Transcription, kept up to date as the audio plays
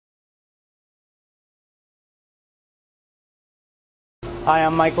Hi,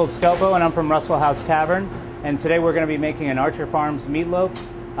 I'm Michael Scopo and I'm from Russell House Tavern, and today we're going to be making an Archer Farms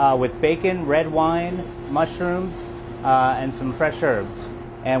meatloaf with bacon, red wine, mushrooms, and some fresh herbs.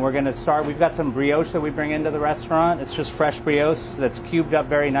 And we're going to start, we've got some brioche that we bring into the restaurant. It's just fresh brioche that's cubed up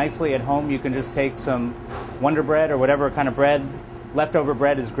very nicely. At home you can just take some Wonder Bread or whatever kind of bread. Leftover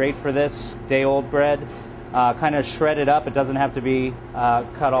bread is great for this, day-old bread. Kind of shred it up. It doesn't have to be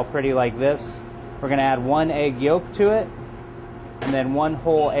cut all pretty like this. We're going to add 1 egg yolk to it, and then 1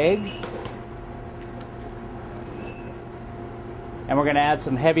 whole egg. And we're going to add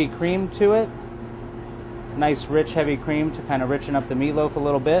some heavy cream to it. Nice rich heavy cream to kind of richen up the meatloaf a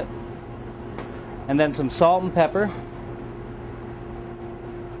little bit. And then some salt and pepper.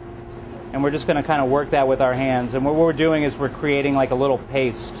 And we're just going to kind of work that with our hands. And what we're doing is we're creating like a little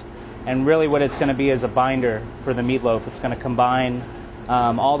paste. And really what it's going to be is a binder for the meatloaf. It's going to combine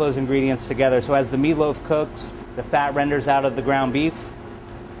all those ingredients together. So as the meatloaf cooks, the fat renders out of the ground beef,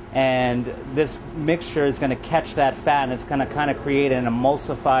 and this mixture is going to catch that fat, and it's going to kind of create an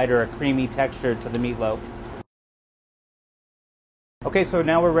emulsified or a creamy texture to the meatloaf. Okay, so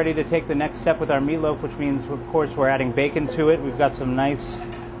now we're ready to take the next step with our meatloaf, which means, of course, we're adding bacon to it. We've got some nice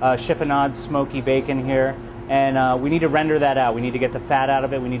chiffonade smoky bacon here, and we need to render that out. We need to get the fat out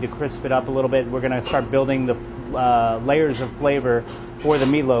of it. We need to crisp it up a little bit. We're going to start building the layers of flavor for the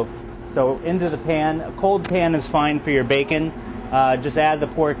meatloaf. So into the pan. A cold pan is fine for your bacon. Just add the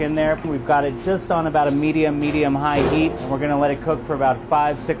pork in there. We've got it just on about a medium-high heat, and we're going to let it cook for about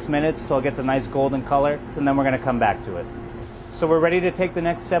 5-6 minutes till it gets a nice golden color, and then we're going to come back to it. So we're ready to take the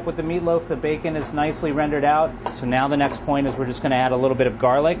next step with the meatloaf. The bacon is nicely rendered out. So now the next point is we're just going to add a little bit of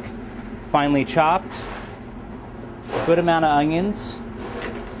garlic, finely chopped, a good amount of onions.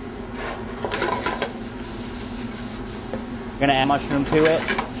 We're going to add mushroom to it.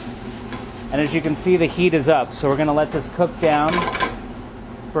 And as you can see, the heat is up, so we're going to let this cook down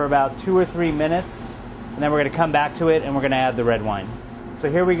for about 2 or 3 minutes, and then we're going to come back to it and we're going to add the red wine.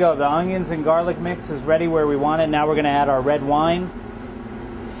 So here we go. The onions and garlic mix is ready where we want it. Now we're going to add our red wine.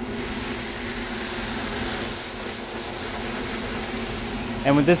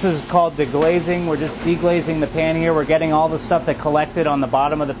 And when this is called deglazing, we're just deglazing the pan here. We're getting all the stuff that collected on the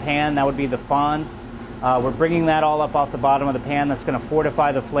bottom of the pan. That would be the fond. We're bringing that all up off the bottom of the pan. That's going to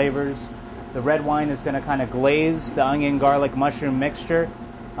fortify the flavors. The red wine is going to kind of glaze the onion, garlic, mushroom mixture.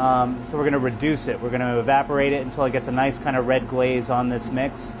 So we're going to reduce it. We're going to evaporate it until it gets a nice kind of red glaze on this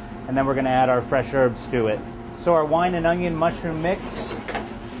mix. And then we're going to add our fresh herbs to it. So our wine and onion mushroom mix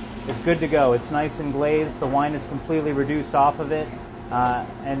is good to go. It's nice and glazed. The wine is completely reduced off of it.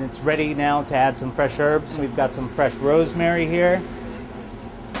 And it's ready now to add some fresh herbs. We've got some fresh rosemary here.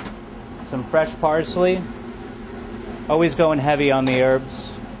 Some fresh parsley. Always going heavy on the herbs.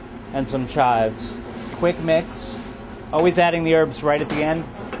 And some chives. Quick mix. Always adding the herbs right at the end.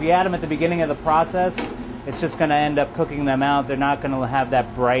 If you add them at the beginning of the process, it's just going to end up cooking them out. They're not going to have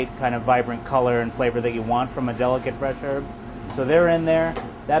that bright, kind of vibrant color and flavor that you want from a delicate fresh herb. So they're in there.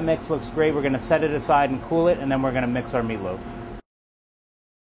 That mix looks great. We're going to set it aside and cool it, and then we're going to mix our meatloaf.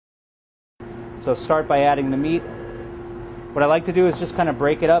 So start by adding the meat. What I like to do is just kind of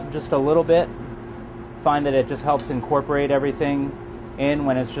break it up just a little bit. Find that it just helps incorporate everything in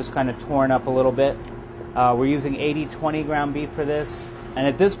when it's just kind of torn up a little bit. We're using 80-20 ground beef for this. And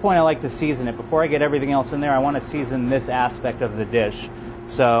at this point I like to season it. Before I get everything else in there, I want to season this aspect of the dish.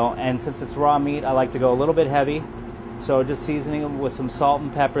 So, and since it's raw meat, I like to go a little bit heavy. So just seasoning it with some salt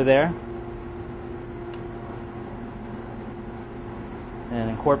and pepper there. And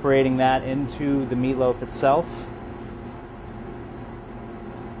incorporating that into the meatloaf itself.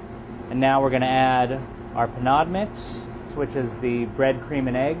 And now we're going to add our panade mix, which is the bread, cream,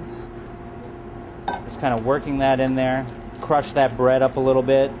 and eggs. Just kind of working that in there. Crush that bread up a little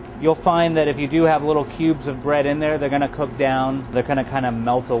bit. You'll find that if you do have little cubes of bread in there, they're going to cook down. They're going to kind of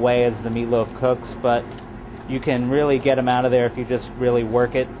melt away as the meatloaf cooks, but you can really get them out of there if you just really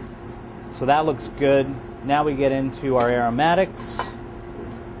work it. So that looks good. Now we get into our aromatics.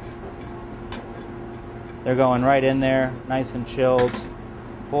 They're going right in there, nice and chilled.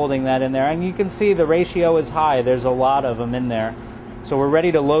 Folding that in there, and you can see the ratio is high. There's a lot of them in there. So we're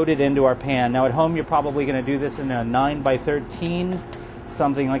ready to load it into our pan. Now at home you're probably going to do this in a 9x13,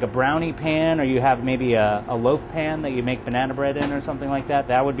 something like a brownie pan, or you have maybe a loaf pan that you make banana bread in or something like that.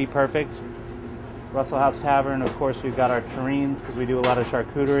 That would be perfect. Russell House Tavern, of course, we've got our terrines because we do a lot of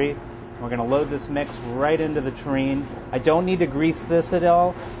charcuterie. We're going to load this mix right into the terrine. I don't need to grease this at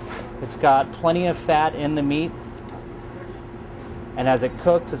all. It's got plenty of fat in the meat. And as it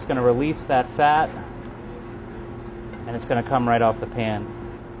cooks, it's going to release that fat, and it's going to come right off the pan.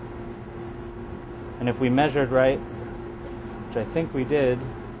 And if we measured right, which I think we did.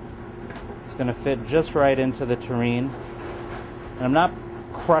 It's going to fit just right into the tureen. And I'm not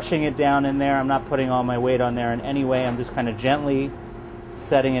crushing it down in there. I'm not putting all my weight on there in any way. I'm just kind of gently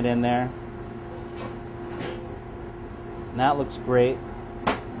setting it in there. And that looks great.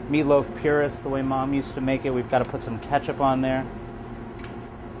 Meatloaf purist, the way Mom used to make it. We've got to put some ketchup on there.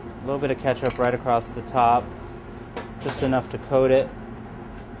 A little bit of ketchup right across the top. Just enough to coat it.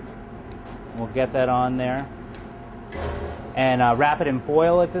 We'll get that on there. And wrap it in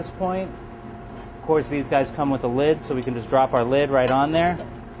foil at this point. Of course, these guys come with a lid, so we can just drop our lid right on there.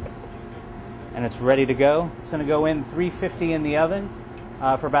 And it's ready to go. It's going to go in 350 in the oven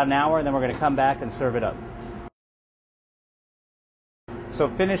for about an hour, and then we're going to come back and serve it up. So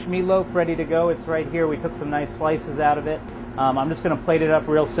finished meatloaf, ready to go. It's right here. We took some nice slices out of it. I'm just going to plate it up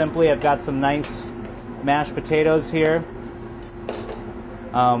real simply. I've got some nice mashed potatoes here.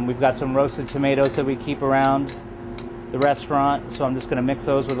 We've got some roasted tomatoes that we keep around the restaurant, so I'm just going to mix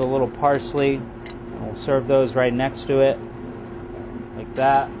those with a little parsley. And we'll serve those right next to it, like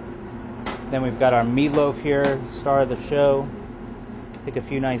that. Then we've got our meatloaf here, star of the show. Take a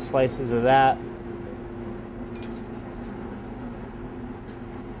few nice slices of that.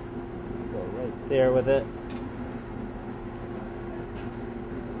 Go right there with it.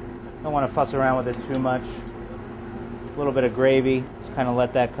 Don't want to fuss around with it too much. A little bit of gravy, just kind of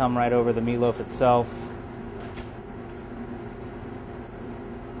let that come right over the meatloaf itself.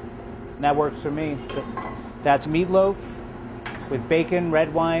 And that works for me. That's meatloaf with bacon,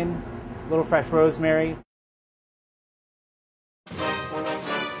 red wine, a little fresh rosemary.